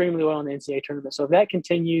shot extremely well in the NCAA tournament. So if that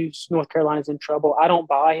continues, North Carolina's in trouble. I don't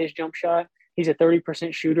buy his jump shot. He's a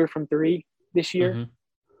 30% shooter from 3 this year.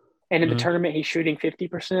 And in the tournament, he's shooting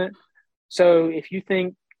 50%. So if you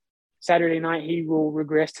think Saturday night he will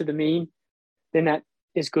regress to the mean, then that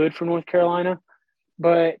is good for North Carolina.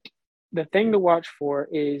 But the thing to watch for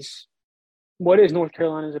is, what is North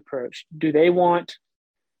Carolina's approach? Do they want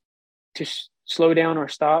to slow down or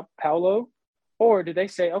stop Paolo? Or do they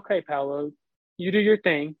say, okay, Paolo, you do your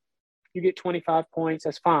thing. You get 25 points.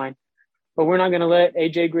 That's fine. But we're not going to let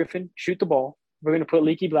A.J. Griffin shoot the ball. We're going to put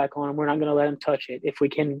Leaky Black on him. We're not going to let him touch it if we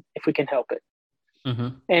can help it.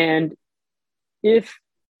 And if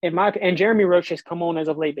and Jeremy Roach has come on as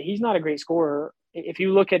of late, but he's not a great scorer. If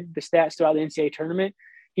you look at the stats throughout the NCAA tournament,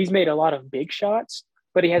 he's made a lot of big shots,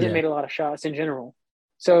 but he hasn't made a lot of shots in general.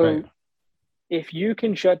 So if you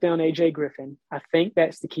can shut down AJ Griffin, I think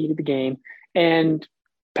that's the key to the game. And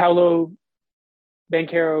Paolo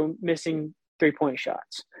Banchero missing 3-point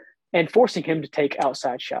shots and forcing him to take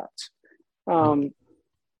outside shots.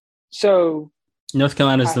 So North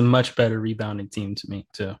Carolina is a much better rebounding team to me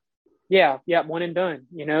too. Yeah, one and done.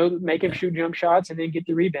 Make him shoot jump shots and then get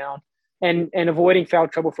the rebound. And avoiding foul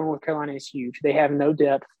trouble for North Carolina is huge. They have no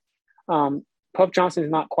depth. Puff Johnson is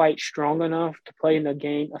not quite strong enough to play in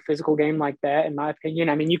a physical game like that, in my opinion.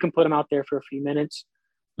 I mean, you can put him out there for a few minutes,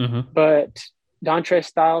 but Dontrez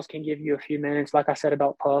Styles can give you a few minutes, like I said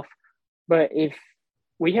about Puff. But if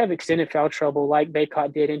we have extended foul trouble like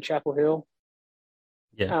Baycott did in Chapel Hill,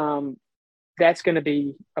 that's going to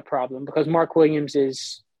be a problem because Mark Williams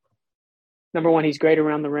is, number one, he's great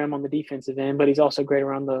around the rim on the defensive end, but he's also great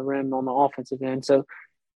around the rim on the offensive end. So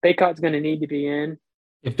Baycott's going to need to be in.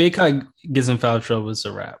 If Baycott gets in foul trouble, it's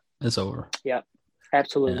a wrap. It's over. Yeah,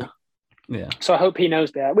 absolutely. Yeah. So I hope he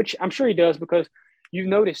knows that, which I'm sure he does because you've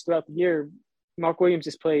noticed throughout the year, Mark Williams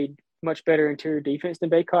has played much better interior defense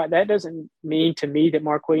than Baycott. That doesn't mean to me that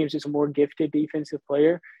Mark Williams is a more gifted defensive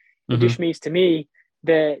player. It just means to me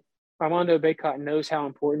that Armando Baycott knows how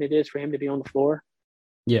important it is for him to be on the floor.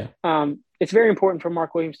 Yeah. It's very important for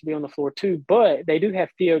Mark Williams to be on the floor too, but they do have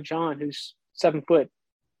Theo John, who's 7 foot,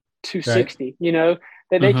 260,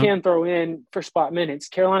 that they can throw in for spot minutes.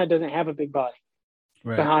 Carolina doesn't have a big body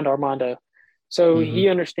behind Armando. So he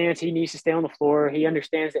understands he needs to stay on the floor. He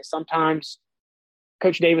understands that sometimes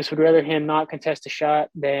Coach Davis would rather him not contest a shot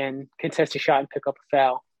than contest a shot and pick up a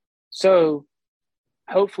foul. So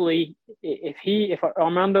hopefully if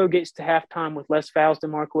Armando gets to halftime with less fouls than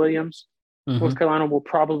Mark Williams, North Carolina will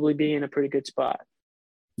probably be in a pretty good spot.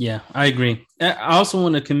 Yeah, I agree. I also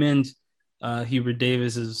want to commend Hubert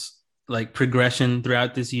Davis's progression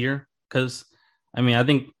throughout this year because, I mean, I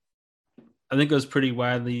think it was pretty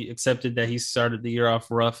widely accepted that he started the year off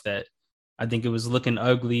rough. That I think it was looking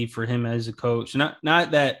ugly for him as a coach. Not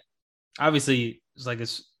that obviously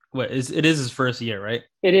it is his first year, right?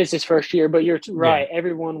 It is his first year, but you're right. Yeah.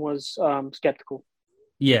 Everyone was skeptical.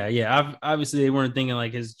 Yeah. Obviously, they weren't thinking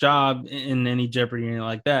his job in any jeopardy or anything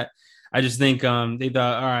like that. I just think they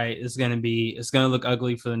thought, all right, it's going to look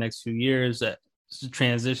ugly for the next few years. It's a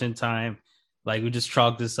transition time. We just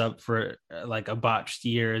chalked this up for a botched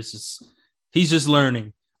year. It's just he's just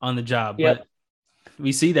learning on the job. Yep. But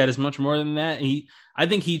we see that as much more than that. I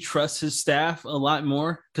think he trusts his staff a lot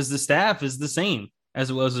more because the staff is the same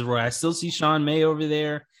as it was as Roy. I still see Sean May over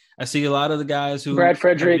there. I see a lot of the guys who Brad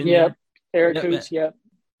Frederick, Eric Hoots,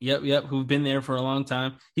 Yep, who've been there for a long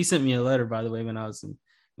time. He sent me a letter, by the way, when I was in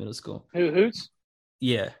middle school. Who, Hoots?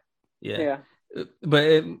 Yeah.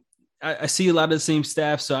 But I see a lot of the same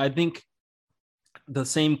staff, so I think the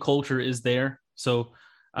same culture is there. So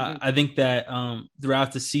I think that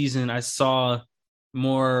throughout the season, I saw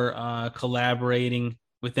more collaborating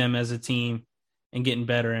with them as a team and getting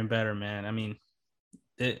better and better, man. I mean,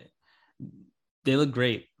 they look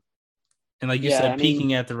great. And like you said,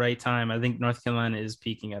 peaking at the right time. I think North Carolina is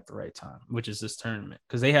peaking at the right time, which is this tournament,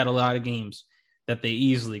 because they had a lot of games that they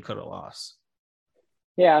easily could have lost.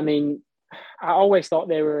 Yeah, I mean, I always thought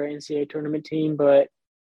they were an NCAA tournament team, but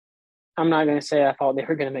I'm not going to say I thought they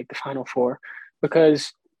were going to make the Final Four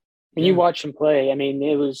because when you watch them play, I mean,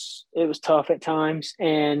 it was tough at times,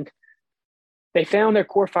 and they found their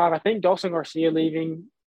core five. I think Dawson Garcia leaving,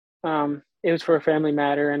 it was for a family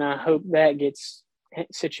matter, and I hope that gets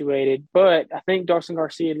situated. But I think Dawson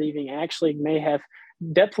Garcia leaving actually may have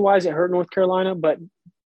depth-wise it hurt North Carolina, but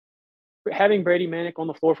having Brady Manick on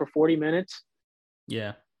the floor for 40 minutes,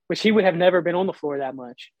 which he would have never been on the floor that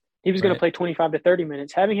much. He was going to play 25 to 30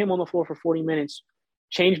 minutes. Having him on the floor for 40 minutes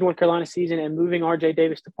changed North Carolina's season, and moving R.J.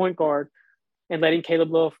 Davis to point guard and letting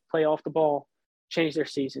Caleb Love play off the ball changed their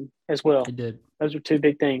season as well. It did. Those are two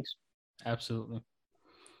big things. Absolutely.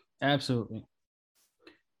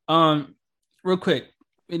 Real quick,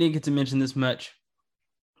 we didn't get to mention this much,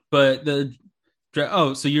 but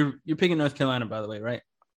so you're picking North Carolina, by the way, right?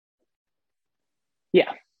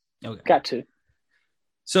 Yeah. Okay. Got to.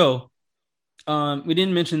 So, we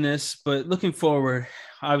didn't mention this, but looking forward,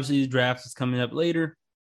 obviously the draft is coming up later.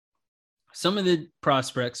 Some of the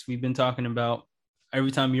prospects we've been talking about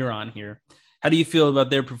every time you're on here, how do you feel about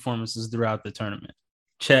their performances throughout the tournament?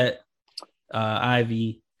 Chet,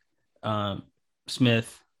 Ivy,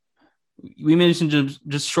 Smith. We mentioned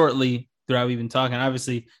just shortly throughout we've been talking.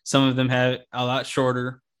 Obviously, some of them had a lot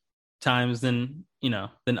shorter times than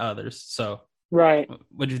others. So Right.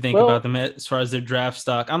 What do you think about Well, them as far as their draft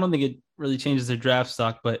stock? I don't think it really changes their draft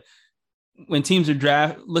stock, but when teams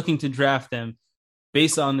are looking to draft them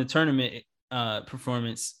based on the tournament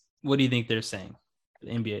performance, what do you think they're saying?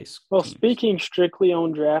 The NBA's well, teams. speaking strictly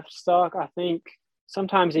on draft stock, I think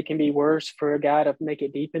sometimes it can be worse for a guy to make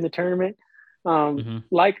it deep in the tournament. Mm-hmm.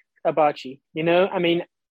 Like Abachi, I mean,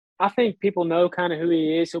 I think people know kind of who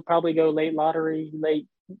he is. He'll probably go late lottery, late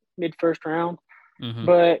mid first round. Mm-hmm.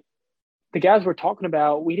 But the guys we're talking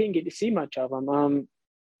about, we didn't get to see much of them.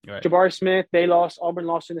 Right. Jabari Smith, they lost. Auburn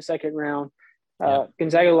lost in the second round. Yep.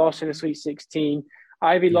 Gonzaga lost in the Sweet 16.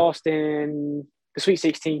 Ivy Yep. lost in the Sweet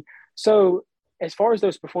 16. So as far as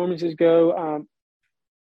those performances go,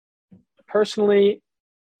 personally,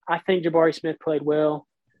 I think Jabari Smith played well.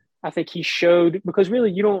 I think he showed because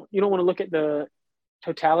really you don't want to look at the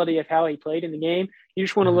totality of how he played in the game. You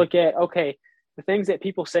just want to Mm-hmm. look at okay, the things that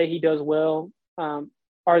people say he does well.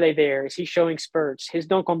 Are they there? Is he showing spurts? His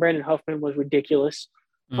dunk on Brandon Huffman was ridiculous.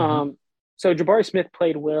 Mm-hmm. Um, so Jabari Smith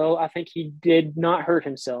played well. I think he did not hurt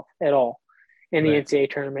himself at all in the Right.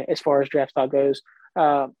 NCAA tournament as far as draft stock goes.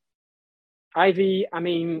 Uh, Ivy, I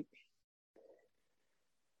mean,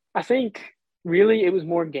 I think really it was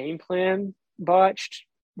more game plan botched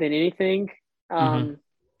than anything. Mm-hmm.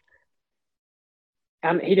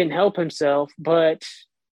 Um, he didn't help himself, but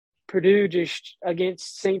Purdue just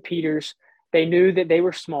against St. Peter's, they knew that they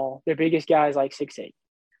were small. Their biggest guy is like 6'8". Yep.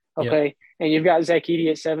 Okay. And you've got Zach Edey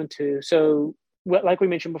at 7'2". So like we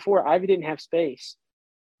mentioned before, Ivy didn't have space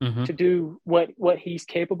Mm-hmm. to do what he's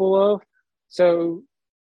capable of. So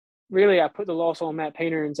really I put the loss on Matt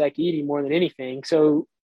Painter and Zach Edey more than anything. So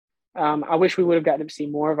I wish we would have gotten to see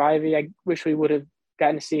more of Ivy. I wish we would have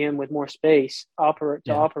gotten to see him with more space to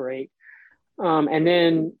Yeah. operate. And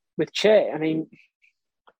then with Chet, I mean,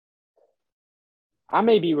 I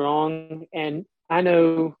may be wrong, and I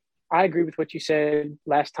know I agree with what you said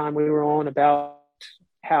last time we were on about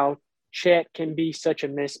how Chet can be such a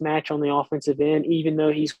mismatch on the offensive end, even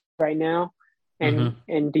though he's right now, and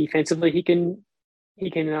Mm-hmm. defensively he can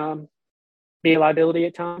be a liability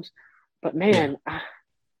at times. But Yeah. man,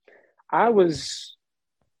 I was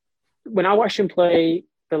when I watched him play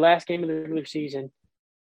the last game of the regular season.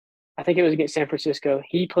 I think it was against San Francisco.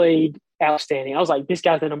 He played outstanding. I was like, this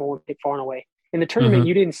guy's the number one pick far and away. In the tournament, Mm-hmm.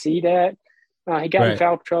 you didn't see that. He got in Right.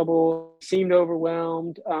 foul trouble, seemed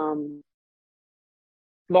overwhelmed.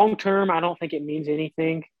 Long term, I don't think it means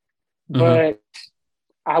anything, Mm-hmm. but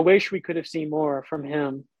I wish we could have seen more from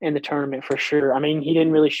him in the tournament for sure. I mean, he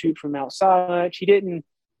didn't really shoot from outside much. He didn't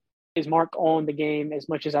his mark on the game as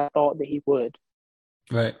much as I thought that he would.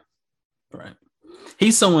 Right. Right.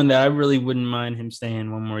 He's someone that I really wouldn't mind him staying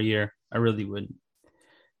one more year. I really wouldn't.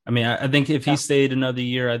 I mean, I think if he Yeah. stayed another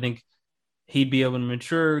year, I think he'd be able to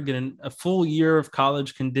mature, get a full year of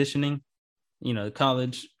college conditioning,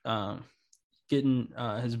 college, getting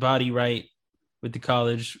his body right with the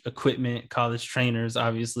college equipment, college trainers,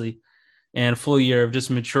 obviously, and a full year of just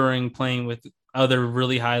maturing, playing with other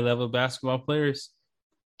really high level basketball players.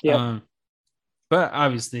 Yep. Um, but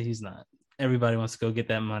obviously, he's not. Everybody wants to go get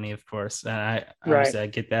that money, of course. And Right. I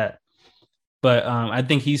get that. But I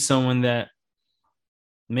think he's someone that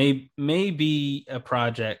may be a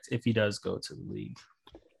project if he does go to the league.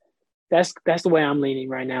 That's the way I'm leaning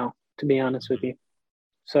right now, to be honest with you.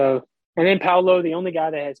 So, and then Paolo, the only guy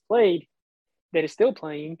that has played that is still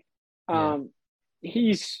playing, Yeah. um,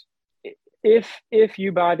 he's if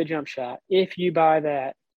you buy the jump shot, if you buy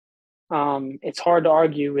that, it's hard to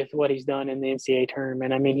argue with what he's done in the NCAA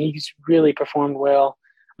tournament. I mean, he's really performed well.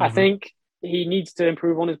 I Mm-hmm. think he needs to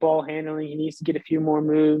improve on his ball handling. He needs to get a few more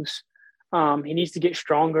moves. He needs to get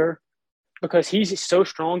stronger because he's so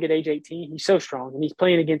strong at age 18. He's so strong, and he's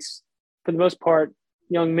playing against, for the most part,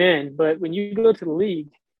 young men. But when you go to the league,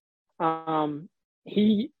 um,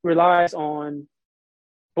 he relies on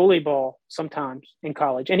bully ball sometimes in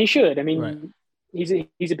college, and he should. I Right. mean, he's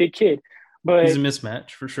a big kid, He's but a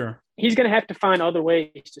mismatch for sure. he's going to have to find other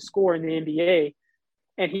ways to score in the NBA,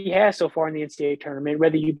 and he has so far in the NCAA tournament.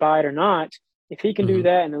 Whether you buy it or not, if he can do Mm-hmm.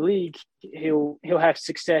 that in the league, he'll have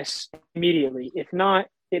success immediately. If not,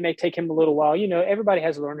 it may take him a little while. Everybody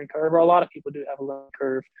has a learning curve, or a lot of people do have a learning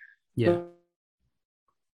curve. Yeah. When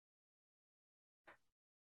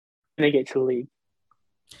they get to the league.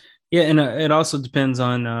 Yeah. And it also depends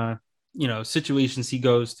on, situations he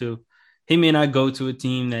goes to. He may not go to a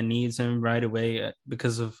team that needs him right away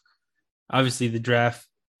because of obviously the draft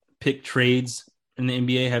pick trades in the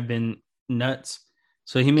NBA have been nuts.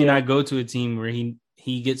 So he may Yeah, not go to a team where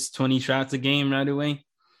he gets 20 shots a game right away.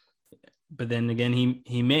 But then again,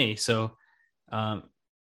 he may. So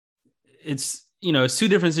it's it's two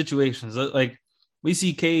different situations. Like we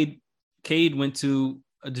see Cade Cade went to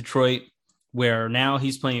Detroit, where now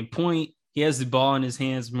he's playing point. He has the ball in his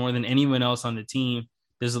hands more than anyone else on the team.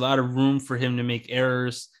 There's a lot of room for him to make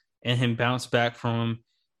errors and him bounce back from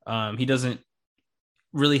them. He doesn't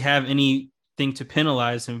really have anything to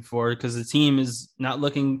penalize him for because the team is not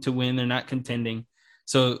looking to win. They're not contending.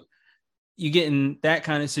 So you get in that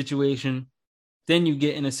kind of situation. Then you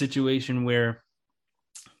get in a situation where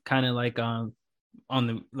kind of like on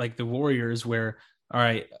the Warriors where, all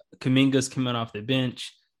right, Kuminga's coming off the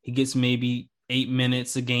bench. He gets maybe 8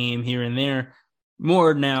 minutes a game here and there,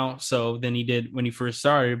 more now so than he did when he first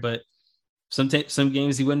started. But some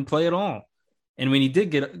games he wouldn't play at all. And when he did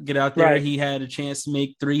get out there, Right. he had a chance to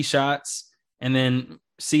make 3 shots and then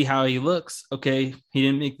see how he looks. Okay, he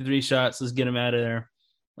didn't make the 3 shots. Let's get him out of there.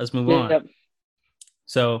 Let's move on. Yep.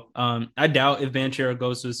 So I doubt if Banchero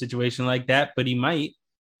goes to a situation like that, but he might.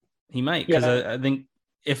 He might, because Yeah. I think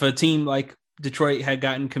if a team like Detroit had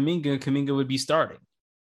gotten Kuminga would be starting.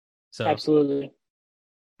 So Absolutely.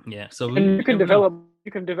 yeah, so And we never know.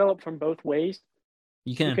 you can develop from both ways.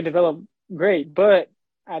 You You can. can develop great, but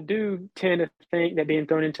I do tend to think that being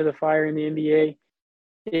thrown into the fire in the NBA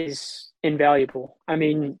is invaluable. I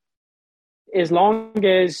mean, as long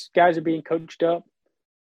as guys are being coached up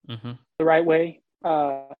Mm-hmm. the right way,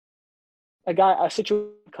 a situation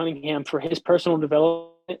like Cunningham for his personal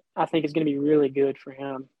development, I think is going to be really good for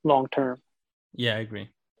him long term. Yeah, I agree.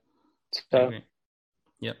 I So agree.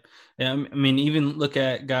 Yep. Yeah, I mean, even look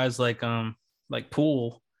at guys like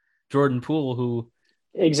Poole, Jordan Poole, who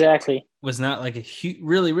exactly, was not like a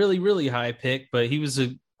really, really, really high pick, but he was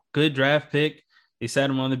a good draft pick. They sat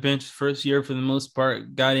him on the bench first year for the most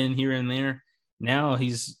part, got in here and there. Now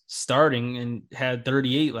he's starting and had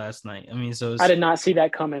 38 last night. I mean, so I it's did not see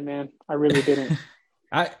that coming, man. I really didn't.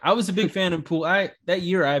 I was a big fan of Poole. That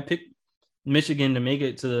year I picked Michigan to make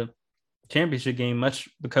it to the championship game much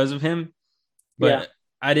because of him, Yeah, but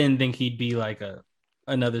I didn't think he'd be like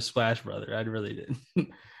another Splash Brother. I really did. I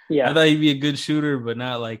yeah. thought he'd be a good shooter, but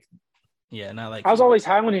not like not like I was he always was.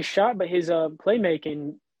 high on his shot, but his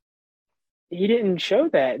playmaking, he didn't show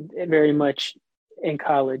that very much in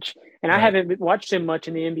college. And I Right. haven't watched him much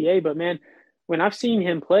in the NBA, but man, when I've seen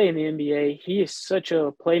him play in the NBA, he is such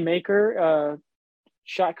a playmaker,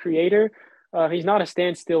 shot creator. He's not a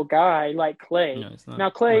standstill guy like Clay. No, it's not. Now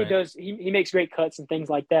Clay Right. does he makes great cuts and things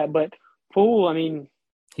like that, but Poole, I mean,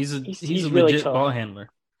 He's a he's really legit tough. ball handler.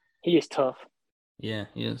 He is tough. Yeah,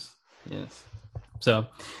 he is. Yes. So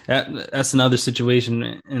that's another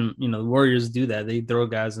situation, and the Warriors do that. They throw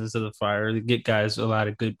guys into the fire. They get guys a lot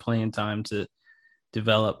of good playing time to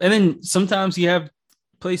develop, and then sometimes you have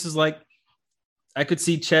places like I could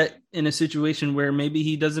see Chet in a situation where maybe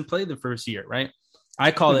he doesn't play the first year, right?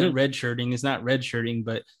 I call it Mm-hmm. redshirting. It's not redshirting,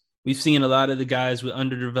 but we've seen a lot of the guys with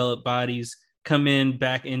underdeveloped bodies come in,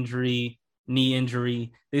 back injury, knee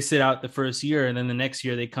injury. They sit out the first year, and then the next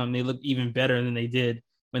year they come, they look even better than they did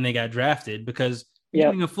when they got drafted because you're Yep.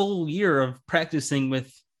 getting a full year of practicing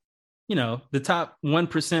with, the top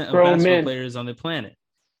 1% of Grown basketball men. players on the planet.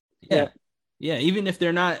 Yeah. Yep. Yeah. Even if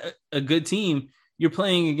they're not a good team, you're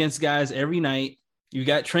playing against guys every night. You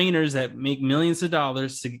got trainers that make millions of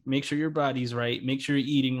dollars to make sure your body's right, make sure you're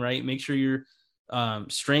eating right, make sure your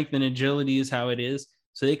strength and agility is how it is.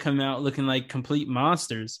 So they come out looking like complete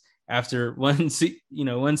monsters after one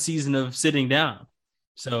season of sitting down.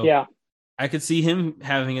 So Yeah. I could see him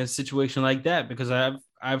having a situation like that because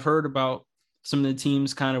I've heard about some of the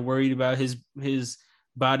teams kind of worried about his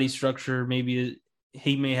body structure. Maybe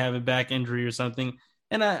he may have a back injury or something.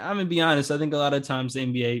 And I'm gonna be honest. I think a lot of times the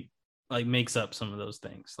NBA like makes up some of those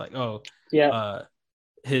things. Like, oh, Yeah. uh,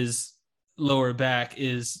 his lower back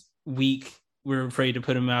is weak. We're afraid to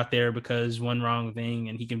put him out there because one wrong thing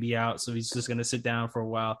and he can be out. So he's just gonna sit down for a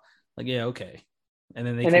while. Like, yeah, okay. And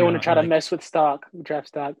then they And they come want to out try and to like mess with stock, draft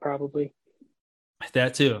stock, probably.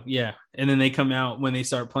 that too, yeah. And then they come out when they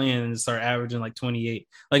start playing and start averaging like 28.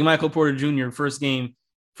 Like Michael Porter Jr.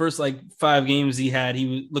 First like 5 games he had,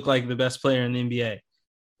 he looked like the best player in the NBA.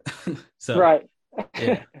 So Right.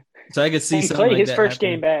 yeah, so I could see And something Clay, like his that first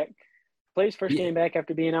game happening. back, Clay's first Yeah, game back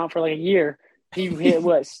after being out for like a year, he hit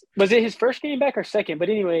was it his first game back or second? But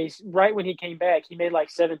anyways, right when he came back, he made like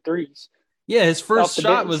 7 threes yeah. His off first the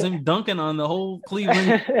shot bench, was him dunking on the whole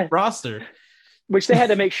Cleveland roster. which they had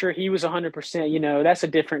to make sure he was 100%. You know, that's a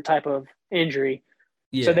different type of injury.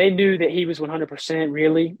 So Yeah, they knew that he was 100%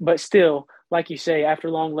 really, but still, like you say, after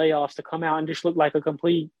long layoffs to come out and just look like a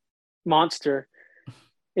complete monster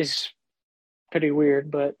is pretty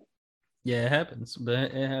weird. But yeah, it happens, but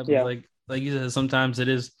it happens. yeah, Like you said, sometimes it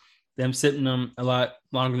is them sitting them a lot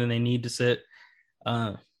longer than they need to sit.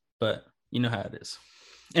 Uh, but you know how it is.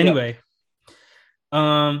 yeah. Anyway,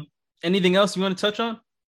 um, Anything else you want to touch on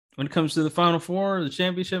when it comes to the Final Four, the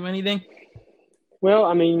championship, anything? Well,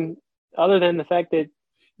 I mean, other than the fact that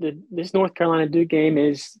this North Carolina Duke game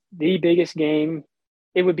is the biggest game,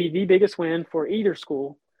 it would be the biggest win for either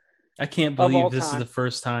school I can't of believe all this is the time.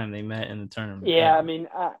 first time they met in the tournament Yeah, I ever. mean,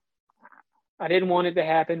 I didn't want it to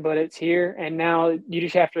happen, but it's here, and now you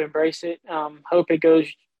just have to embrace it. Hope it goes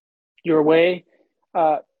your way.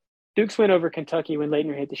 Uh, Duke's win over Kentucky when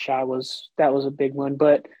Leitner hit the shot was a big one,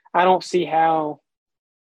 but I don't see how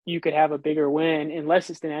you could have a bigger win unless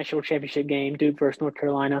it's the national championship game, Duke versus North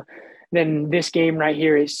Carolina. Then this game right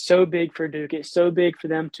here is so big for Duke. It's so big for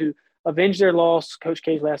them to avenge their loss, Coach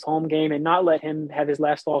K's last home game, and not let him have his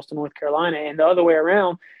last loss to North Carolina. And the other way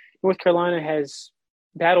around, North Carolina has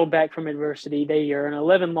battled back from adversity. They are an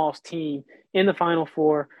 11-loss team in the Final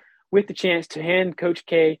Four with the chance to hand Coach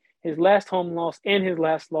K his last home loss and his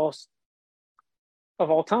last loss of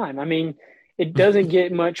all time. I mean, it doesn't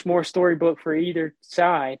get much more storybook for either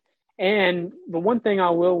side. And the one thing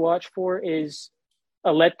I will watch for is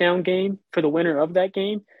a letdown game for the winner of that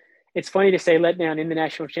game. It's funny to say letdown in the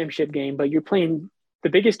national championship game, but you're playing the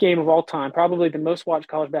biggest game of all time, probably the most watched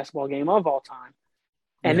college basketball game of all time.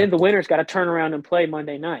 And Yeah. then the winner's got to turn around and play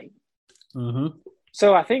Monday night. Mm-hmm.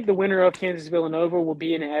 So I think the winner of Kansas Villanova will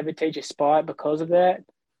be in an advantageous spot because of that.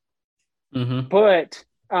 Mm-hmm. But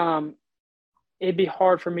it'd be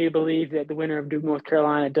hard for me to believe that the winner of Duke, North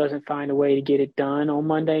Carolina doesn't find a way to get it done on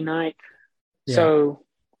Monday night. Yeah. So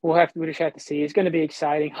we just have to see. It's going to be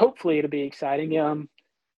exciting. Hopefully it'll be exciting.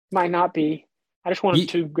 Might not be. I just wanted You,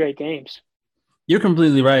 two great games. you're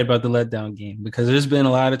completely right about the letdown game because there's been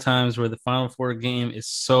a lot of times where the Final Four game is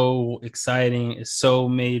so exciting, it's so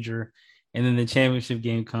major, and then the championship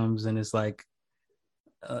game comes and it's like,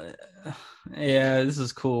 uh, yeah, this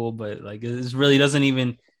is cool, but like it really doesn't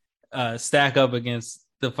even stack up against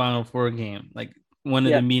the Final Four game, like one of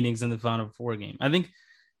the Yep. meetings in the Final Four game. I think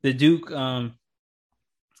the Duke, the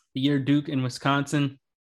year Duke in Wisconsin,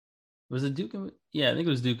 was it Duke? Yeah, I think it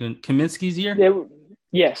was Duke in Kaminsky's year.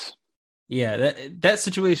 Yes. Yeah, that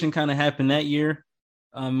situation kind of happened that year,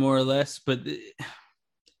 more or less. But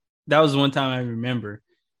that was one time I remember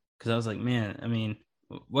because I was like, man, I mean,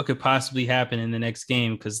 what could possibly happen in the next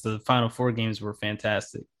game? Because the Final Four games were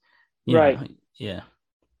fantastic. You know, Right. yeah.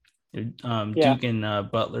 Yeah. Duke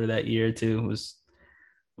and Butler that year too was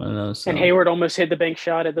one of those. And Hayward almost hit the bank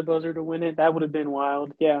shot at the buzzer to win it. That would have been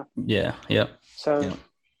wild. Yeah. Yeah, yeah, So yeah.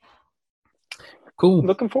 Cool.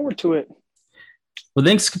 looking forward to it. Well,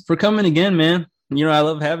 thanks for coming again, man. You know, I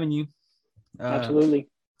love having you. Uh, Absolutely.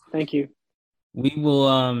 Thank you. we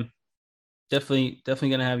will definitely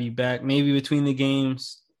gonna have you back, maybe between the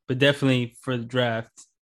games, but definitely for the draft,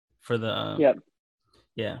 for the Yep.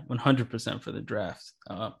 yeah, 100% for the draft.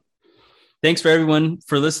 Thanks for everyone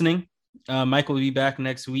for listening. Michael will be back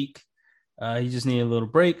next week. He just needed a little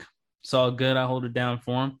break. It's all good. I hold it down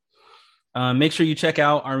for him. Make sure you check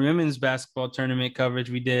out our women's basketball tournament coverage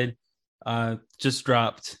we did. Just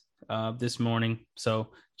dropped this morning.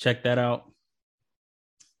 So check that out.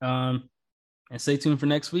 And stay tuned for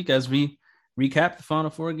next week as we recap the Final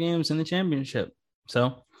Four games in the championship.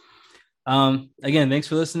 So again, thanks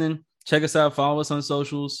for listening. Check us out. Follow us on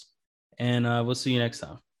socials. And we'll see you next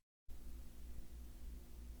time.